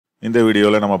இந்த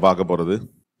வீடியோவில் நம்ம பார்க்க போகிறது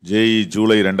JEE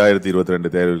ஜூலை 2022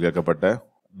 தேர்வில் கேட்கப்பட்ட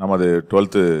நமது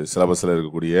 12th சிலபஸில்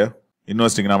இருக்கக்கூடிய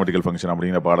இன்வெர்ஸ் டிக்னாமெட்ரிக்கல் ஃபங்க்ஷன்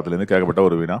அப்படிங்கிற பாடத்திலேருந்து கேட்கப்பட்ட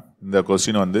ஒரு வினா. இந்த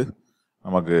கொஸ்டின் வந்து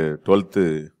நமக்கு 12th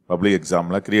பப்ளிக்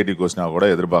எக்ஸாமில் கிரியேட்டிவ் கொஸ்டினாக கூட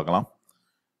எதிர்பார்க்கலாம்.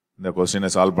 இந்த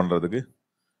கொஸ்டினை சால்வ் பண்ணுறதுக்கு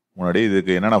முன்னாடி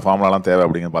இதுக்கு என்னென்ன ஃபார்முலாலாம் தேவை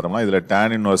அப்படிங்கிறது பார்த்தோம்னா, இதில் tan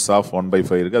இன்வெர்ஸ் ஆஃப்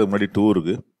 1/5 இருக்குது, அதுக்கு முன்னாடி 2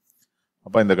 இருக்குது.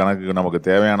 அப்போ இந்த கணக்குக்கு நமக்கு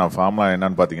தேவையான ஃபார்முலா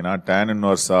என்னன்னு பார்த்தீங்கன்னா, tan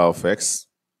inverse of X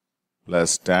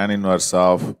plus tan inverse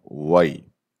of Y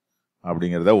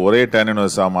அப்படிங்கிறத ஒரே tan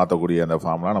இன்வெர்ஸாக மாற்றக்கூடிய அந்த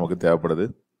ஃபார்முலா நமக்கு தேவைப்படுது.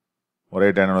 ஒரே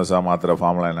tan இன்வெர்ஸாக மாற்றுற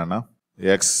ஃபார்முலா என்னென்னா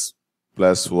X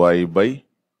plus Y by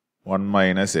 1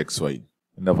 minus XY.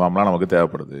 இந்த ஃபார்முலா நமக்கு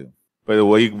தேவைப்படுது. இப்போ இது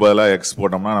ஒய்க்கு பதிலாக எக்ஸ்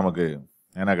போட்டோம்னா நமக்கு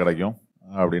என்ன கிடைக்கும்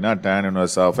அப்படின்னா tan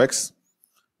inverse of X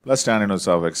plus tan inverse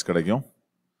of X கிடைக்கும்.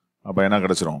 அப்போ என்ன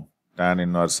கிடைச்சிரும்? tan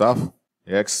inverse of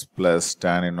X plus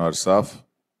tan inverse of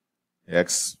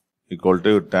X equal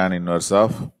to tan inverse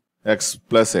of x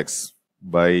plus x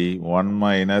by 1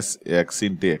 minus x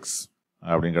into x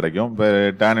அப்படின்னு கிடைக்கும். இப்போ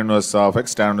tan inverse of x,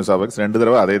 tan inverse of x ரெண்டு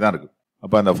தடவை அதே தான் இருக்கு.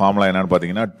 அப்போ அந்த ஃபார்முலா என்னன்னு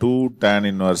பார்த்தீங்கன்னா 2 tan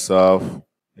inverse of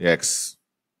x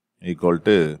equal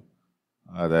to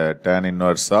அதை tan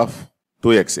inverse of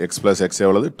 2x, x plus x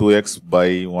எவ்வளவு? 2x by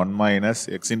 1 minus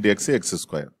x into x, x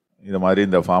square. இது மாதிரி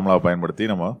இந்த ஃபார்முலா பயன்படுத்தி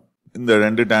நம்ம இந்த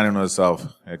ரெண்டு tan inverse of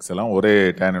x எல்லாம் ஒரே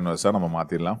tan inverse நம்ம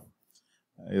மாற்றிடலாம்.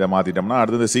 இதை மாற்றிட்டோம்னா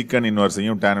அடுத்தது சீக்கன்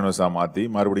இன்வெர்ஸையும் tan இன்வெர்ஸாக மாற்றி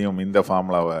மறுபடியும் இந்த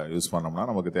ஃபார்முலாவை யூஸ் பண்ணோம்னா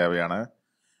நமக்கு தேவையான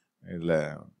இதில்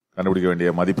கண்டுபிடிக்க வேண்டிய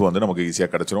மதிப்பு வந்து நமக்கு ஈஸியாக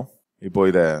கிடச்சிரும். இப்போ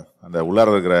இதை அந்த உள்ளார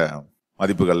இருக்கிற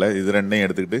மதிப்புகளில் இது ரெண்டையும்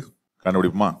எடுத்துக்கிட்டு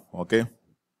கண்டுபிடிப்போமா? ஓகே,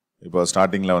 இப்போ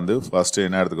ஸ்டார்டிங்கில் வந்து ஃபர்ஸ்ட்டு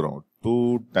என்ன எடுத்துக்கிறோம்? 2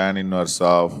 tan இன்வெர்ஸ்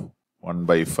ஆஃப்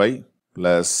 1/5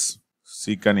 ப்ளஸ்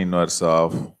சீக்கன் inverse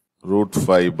of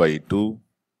 √5/2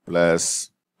 plus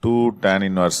 2 tan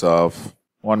inverse of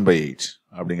 1/8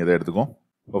 அப்படிங்கிறத எடுத்துக்கும்.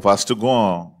 இப்போ ஃபர்ஸ்ட்டுக்கும்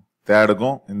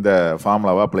தேர்டுக்கும் இந்த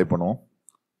ஃபார்முலாவை அப்ளை பண்ணுவோம்.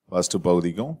 ஃபர்ஸ்ட்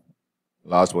பகுதிக்கும்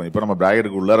லாஸ்ட் பகுதி. இப்போ நம்ம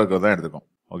ப்ராக்கெட்டுக்கு உள்ளே இருக்கிறது தான் எடுத்துக்கோம்.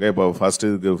 ஓகே, இப்போ ஃபர்ஸ்ட்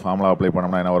இதுக்கு ஃபார்முலா அப்ளை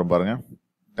பண்ணோம்னா என்ன வரும் பாருங்க.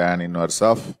 tan இன்வெர்ஸ்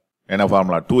ஆஃப் என்ன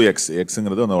ஃபார்முலா? 2x,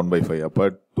 எக்ஸுங்கிறது வந்து 1/5. அப்போ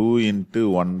 2 into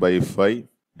 1/5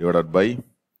 divided by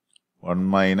 1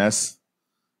 minus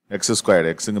X squared.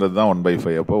 எக்ஸுங்கிறது தான்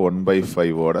 1/5. அப்போ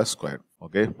 1/5 ஸ்கொயர்.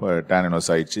 ஓகே, இப்போ tan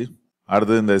இன்வெர்ஸ் ஆயிடுச்சு.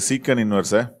 அடுத்தது இந்த சீக்கன்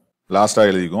இன்வெர்ஸை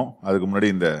லாஸ்ட்டாக எழுதிக்கும். அதுக்கு முன்னாடி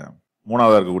இந்த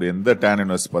மூணாவதாக இருக்கக்கூடிய இந்த tan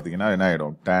இன்வெர்ஸ் பார்த்தீங்கன்னா என்ன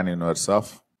ஆகிடும்? tan இன்வெர்ஸ் ஆஃப்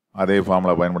அதே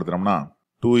ஃபார்முலா பயன்படுத்துகிறோம்னா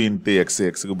 2 into x,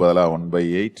 எக்ஸுக்கு பதிலாக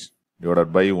 1/8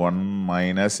 divided by 1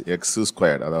 minus X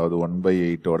squared, அதாவது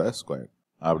 1/8 ஸ்கொயர்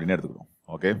அப்படின்னு எடுத்துக்கிறோம்.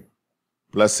 ஓகே,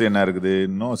 ப்ளஸ் என்ன இருக்குது?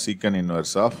 இன்னும் சீக்கன்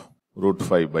இன்வெர்ஸ் ஆஃப்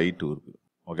 √5/2 இருக்குது.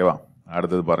 ஓகேவா?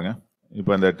 அடுத்தது பாருங்கள்.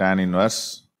 இப்போ இந்த tan இன்வெர்ஸ்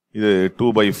இது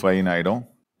 2/5 ஆகிடும்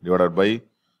டிவைடட் பை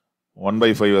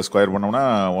 1/5 ஸ்கொயர் பண்ணோம்னா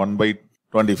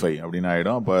 1/25 அப்படின்னு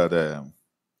ஆகிடும். அப்போ அதை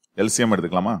எல்சிஎம்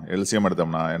எடுத்துக்கலாமா? எல்சிஎம்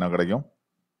எடுத்தோம்னா என்ன கிடைக்கும்?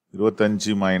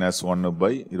 25 மைனஸ்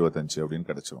 1/25 அப்படின்னு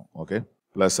கிடைச்சிடும். ஓகே,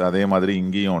 ப்ளஸ் அதே மாதிரி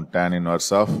இங்கேயும் tan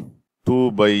inverse of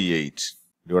 2/8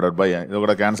 divided by, இதை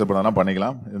கூட கேன்சல் பண்ணலாம்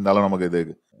பண்ணிக்கலாம். இருந்தாலும் நமக்கு இது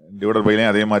டிவைடட்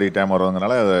பைலையும் அதே மாதிரி டைம்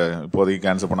வருவதுனால அதை இப்போதைக்கு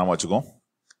கேன்சல் பண்ணாமல் வச்சுக்கோம்.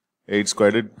 8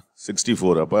 ஸ்கொயர்டு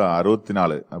 64. அப்போ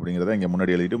 64 அப்படிங்கிறத இங்கே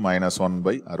முன்னாடி எழுதிட்டு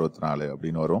 -1/64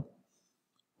 அப்படின்னு வரும்.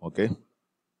 ஓகே,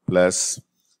 ப்ளஸ்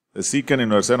சீக்கன்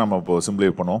இன்வெர்ஸை நம்ம இப்போ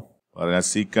சிம்பிளிஃபை பண்ணுவோம். பாருங்க,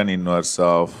 சீக்கன் இன்வெர்ஸ்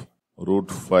ஆஃப்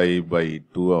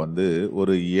 √5/2 வந்து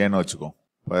ஒரு ஏன்னு வச்சுக்கோம்.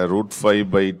 இப்போ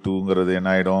 √5/2ங்கிறது என்ன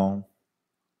ஆகிடும்?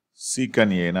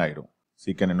 சீக்கன் ஏன்னு ஆகிடும்.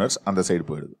 சீக்கன் இன்வெர்ஸ் அந்த சைடு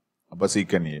போயிடுது. அப்போ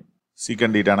சீக்கன் ஏ.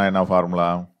 சீக்கன் டீட்டானா என்ன ஃபார்முலா?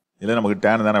 இல்லை நமக்கு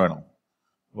tan தானே வேணும்.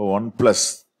 இப்போ 1 +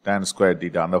 tan ஸ்கொயர்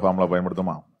டீட்டா அந்த ஃபார்முலா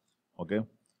பயன்படுத்துமா? ஓகே,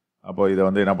 அப்போ இதை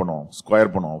வந்து என்ன பண்ணுவோம்?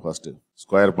 ஸ்கொயர் பண்ணுவோம். ஃபர்ஸ்ட்டு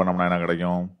ஸ்கொயர் பண்ணோம்னா என்ன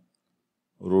கிடைக்கும்?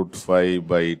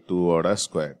 √5/2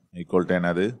 ஸ்கொயர் ஈக்குவல் டு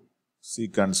என்னது?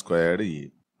 சீக்கன் ஸ்கொயர்டு ஏ.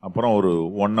 அப்புறம் ஒரு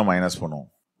 1 மைனஸ் பண்ணுவோம்.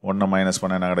 1 மைனஸ்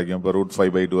பண்ண என்ன கிடைக்கும்? இப்போ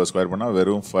 √5/2 ஸ்கொயர் பண்ணால்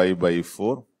வெறும்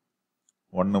 5/4.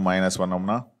 1 மைனஸ்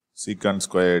பண்ணோம்னா சீக்கன்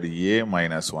ஸ்கொயர்டு ஏ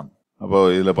 -1. அப்போ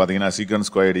இதில் பார்த்தீங்கன்னா சீக்கன்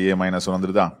ஸ்கொயர்டு ஏ -1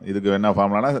 வந்துருதா? இதுக்கு என்ன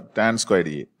ஃபார்முலானா tan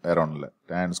ஸ்கொயர்டு ஏ, வேற ஒன்றும் இல்லை.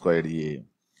 tan ஸ்கொயர்டு ஏ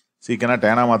சீக்கனா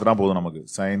டேனாக மாத்திரம் போதும் நமக்கு.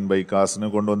 சைன் பை காசுன்னு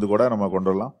கொண்டு வந்து கூட நம்ம கொண்டு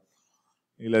வரலாம்.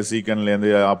 இல்லை சீக்கன்லேருந்து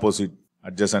ஆப்போசிட்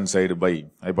அட்ஜசன்ட் சைடு பை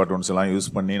ஹைபார்டூன்ஸ் எல்லாம்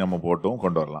யூஸ் பண்ணி நம்ம போட்டும்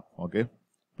கொண்டு வரலாம். ஓகே,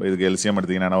 இப்போ இதுக்கு எல்சிஎம்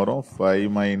எடுத்தீங்கன்னா என்ன வரும்?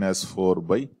 5 -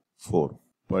 4/4.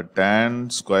 இப்போ tan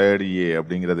ஸ்கொயர்டு ஏ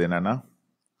அப்படிங்கிறது என்னன்னா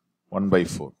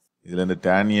 1/4. இதுலேருந்து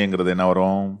tan ஏங்கிறது என்ன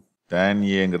வரும்? tan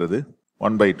ஏங்கிறது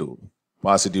 1/2.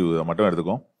 பாசிட்டிவ் மட்டும்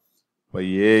எடுத்துக்கும். இப்போ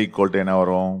ஏ ஈக்குவல் டு என்ன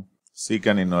வரும்?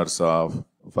 சீக்கன் இன்வெர்ஸ் ஆஃப்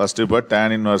ஃபர்ஸ்ட் இப்போ tan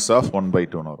இன்வெர்ஸ் ஆஃப்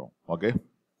 1/2ன்னு வரும். ஓகே,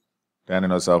 tan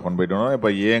இன்வெர்ஸ் ஆஃப் 1/2 வரும். இப்போ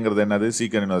ஏங்கிறது என்னது?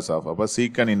 சீக்கன் இன்வெர்ஸ் ஆஃப். அப்போ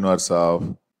சீக்கன் இன்வெர்ஸ் ஆஃப்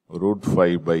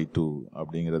 √5/2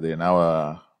 அப்படிங்கிறது என்ன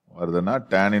வருதுன்னா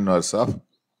tan inverse of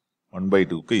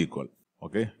 1/2க்கு equal.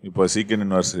 Okay, இப்போ சீக்கன்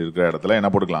இன்வெர்ஸ் இருக்கிற இடத்துல என்ன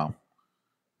போட்டுக்கலாம்?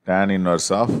 tan inverse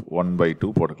of 1/2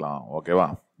 போட்டுக்கலாம். ஓகேவா?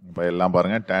 இப்போ எல்லாம்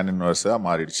பாருங்க tan inverse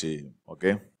மாறிடுச்சு.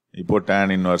 ஓகே, இப்போ tan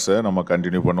inverse நம்ம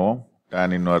கண்டினியூ பண்ணுவோம். tan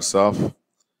inverse of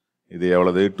இது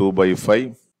எவ்வளவு 2/5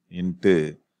 இன்ட்டு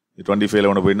 25ல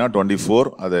ஒன்று போயின்னா 24,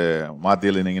 அதை மாற்றி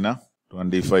எழுதினீங்கன்னா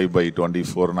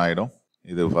 25/24 ஆகிடும்.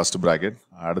 இது ஃபர்ஸ்ட் ப்ராக்கெட்.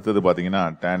 அடுத்தது பார்த்தீங்கன்னா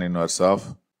tan inverse of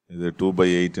இது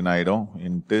 2/8 ஆகிடும்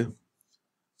இன்ட்டு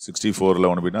 64ல்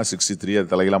ஒன்று போயின்னா 63, அது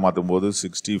தலைகளாக மாற்றும் போது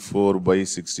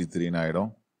 64/63 ஆகிடும்.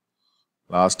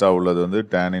 லாஸ்ட்டாக உள்ளது வந்து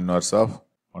tan inverse of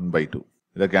 1/2.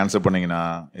 இதை கேன்சல் பண்ணிங்கன்னா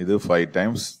இது 5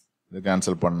 டைம்ஸ், இதை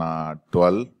கேன்சல் பண்ணால்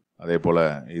 12, அதே போல்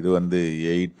இது வந்து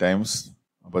 8 டைம்ஸ்,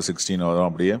 அப்போ 16 வரும்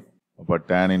அப்படியே. அப்போ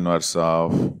tan inverse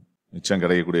of மிச்சம்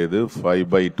கிடைக்கக்கூடியது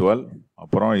 5/12.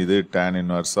 அப்புறம் இது tan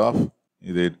inverse of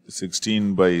இது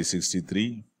 16/63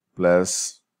 ப்ளஸ்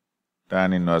tan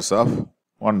inverse of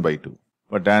 1/2.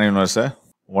 இப்போ tan inverse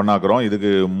ஒன்றாக்குறோம்.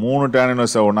 இதுக்கு 3 tan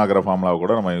inverse ஒன்றாக்குற ஃபார்முலாவை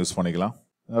கூட நம்ம யூஸ் பண்ணிக்கலாம்.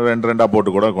 ரெண்டாக போட்டு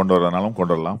கூட கொண்டு வரனாலும்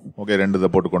கொண்டு வரலாம். ஓகே, 2 இதை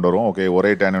போட்டு கொண்டு வருவோம். ஓகே,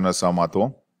 ஒரே tan inverse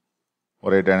மாற்றுவோம்.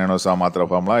 ஒரே tan inverse மாற்றுற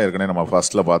ஃபார்முலா ஏற்கனவே நம்ம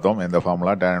ஃபர்ஸ்ட்டில் பார்த்தோம். எந்த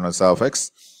formula? tan inverse of x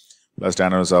plus tan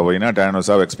inverse of y னா tan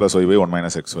inverse of x plus y by 1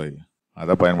 minus xy.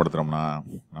 அதை பயன்படுத்துகிறோம்னா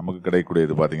நமக்கு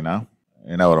கிடைக்கக்கூடியது பார்த்தீங்கன்னா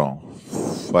என்ன வரும்?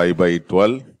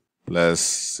 5/12 plus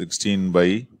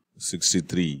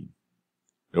 16/63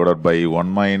 divided by 1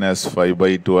 minus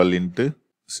 5/12 into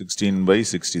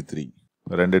 16/63.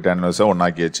 ரெண்டு tan inverse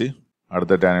ஒன்றாக்கியாச்சு.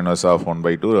 அடுத்த tan inverse of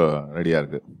 1/2 ரெடியாக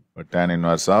இருக்குது. இப்போ tan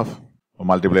inverse of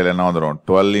மல்டிப்ளைல என்ன வந்துடும்?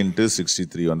 12 into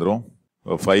 63 வந்துடும்.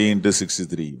 5 into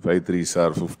 63, 5 3s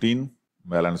are 15,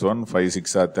 balance 1, 5 6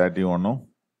 are 31,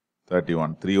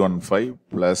 315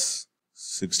 plus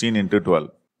 16 into 12,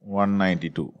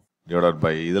 192 divided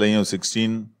by இதுலையும்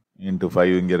 16 into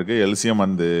 5 இங்கே இருக்குது. எல்சிஎம்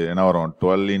வந்து என்ன வரும்?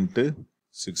 12 into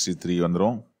 63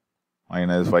 வந்துடும்.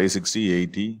 Minus 560,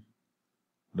 80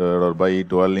 divided by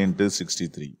 12 into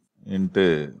 63 into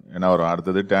என்ன வரும்?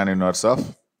 அடுத்தது tan inverse of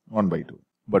 1/2.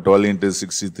 இப்போ 12 into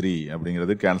 63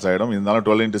 அப்படிங்கிறது கேன்சல் ஆகிடும். இருந்தாலும்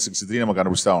 12 into 63 நம்ம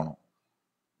கண்டுபிடிச்சு தான் ஆகணும்.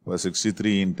 இப்போ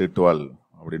 63 into 12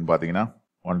 அப்படின்னு பார்த்தீங்கன்னா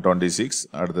 126,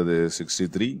 அடுத்தது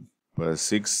 63, இப்போ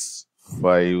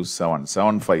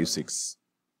 756.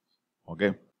 ஓகே,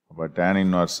 அப்போ tan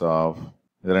inverse of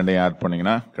இது ரெண்டையும் ஆட்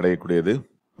பண்ணிங்கன்னா கிடைக்கக்கூடியது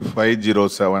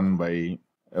 507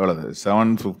 எவ்வளவு?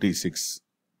 756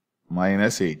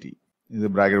 மைனஸ் 80. இது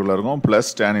ப்ராக்கெட் உள்ள இருக்கும். ப்ளஸ்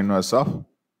tan inverse of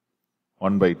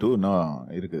 1/2 இன்னும்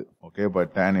இருக்குது. ஓகே, இப்போ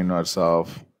tan inverse of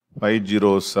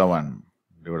 507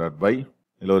 divided by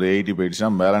இதில் ஒரு 80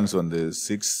 போயிடுச்சுன்னா பேலன்ஸ் வந்து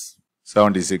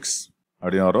 676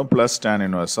 அப்படின்னு வரும். Plus tan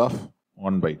inverse of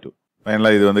 1/2.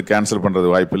 ஃபைனலாக இது வந்து கேன்சல் பண்ணுறது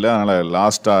வாய்ப்பு இல்லை. அதனால்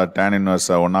லாஸ்ட்டாக tan inverse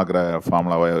ஒன்றாக்குற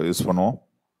ஃபார்முலாவை யூஸ் பண்ணுவோம்.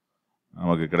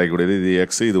 நமக்கு கிடைக்கக்கூடியது இது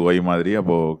எக்ஸ், இது ஒய் மாதிரி.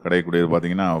 அப்போது கிடைக்கக்கூடியது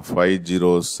பார்த்தீங்கன்னா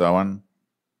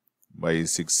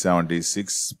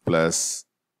 507/676 plus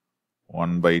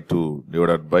 1/2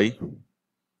 divided by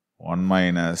 1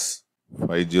 minus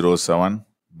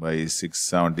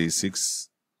 507/676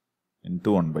 into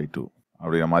 1/2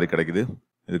 அப்படிங்கிற மாதிரி கிடைக்குது.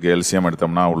 இதுக்கு எல்சிஎம்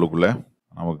எடுத்தோம்னா உள்ளுக்குள்ளே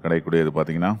நமக்கு கிடைக்கக்கூடியது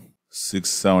பார்த்தீங்கன்னா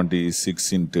 676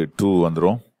 into 2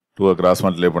 வந்துடும். 2 கிராஸ்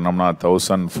மல்டிப்ளை பண்ணோம்னா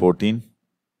 1014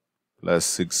 plus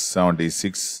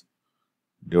 676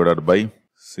 divided by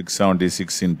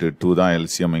 676 into 2 தான்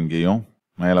எல்சிஎம். இங்கேயும்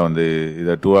மேலே வந்து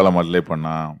இதை 2ஆல் மல்டிப்ளை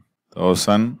பண்ணால்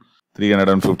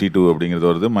 1352 அப்படிங்கிறது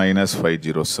வருது. மைனஸ்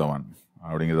 507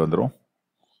 அப்படிங்கிறது வந்துடும்.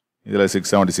 இதில்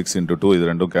 676 into 2 இது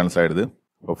ரெண்டும் கேன்சல் ஆகிடுது.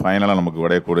 இப்போ ஃபைனலாக நமக்கு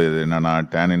கிடைக்கக்கூடியது என்னென்னா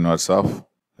tan inverse of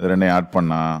இது ரெண்டையும் ஆட்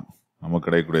பண்ணால் நமக்கு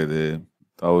கிடைக்கக்கூடியது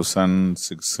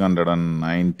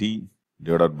 1690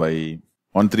 divided by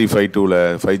 1352ல்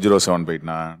 507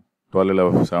 போயிட்டுனா 12ல்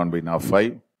 7 போயிட்டுனா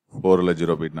 5, 4ல்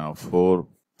 0 போயிட்டுனா 4,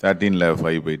 13ல்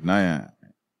 5 போயிட்டுனா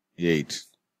 8.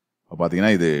 இப்போ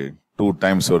பார்த்தீங்கன்னா இது 2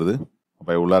 டைம்ஸ் வருது.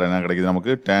 அப்போ உள்ளார என்ன கிடைக்குது?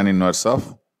 நமக்கு tan inverse of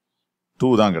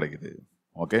 2 தான் கிடைக்குது.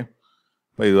 ஓகே,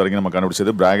 இப்போ இது வரைக்கும் நம்ம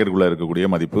கண்டுபிடிச்சது ப்ராக்கெட்டுக்குள்ளே இருக்கக்கூடிய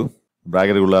மதிப்பு.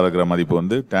 ப்ராக்கெட்டுக்குள்ளே இருக்கிற மதிப்பு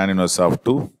வந்து tan inverse of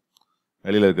 2,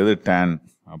 வெளியில் இருக்கிறது tan.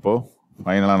 அப்போது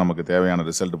ஃபைனலாக நமக்கு தேவையான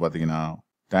ரிசல்ட் பார்த்தீங்கன்னா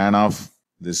tan of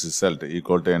this result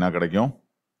equal to என்ன கிடைக்கும்?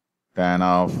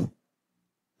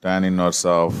 tan inverse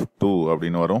of 2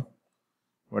 அப்படின்னு வரும்.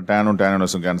 இப்போ டேனும் tan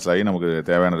inverseம் கேன்சல் ஆகி நமக்கு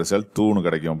தேவையான ரிசல்ட் 2ன்னு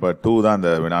கிடைக்கும். இப்போ 2 தான் இந்த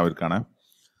வினாவிற்கான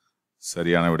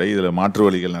சரியான விடை. இதில் மாற்று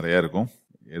வழிகள் நிறையா இருக்கும்.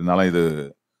 இருந்தாலும் இது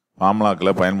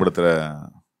ஃபார்முலாக்களை பயன்படுத்துகிற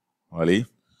வழி.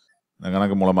 இந்த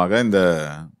கணக்கு மூலமாக இந்த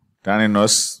tan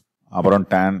inverse அப்புறம்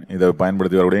tan இதை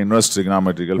பயன்படுத்தி வரக்கூடிய இன்வெர்ஸ்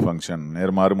ட்ரிகனாமெட்ரிக்கல் ஃபங்க்ஷன்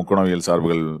நேர்மாறு முக்கோணவியல்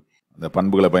சார்புகள் இந்த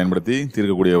பண்புகளை பயன்படுத்தி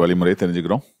தீர்க்கக்கூடிய வழிமுறையை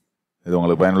தெரிஞ்சுக்கிறோம். இது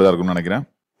உங்களுக்கு பயனுள்ளதாக இருக்கும்னு நினைக்கிறேன்.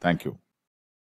 தேங்க்யூ.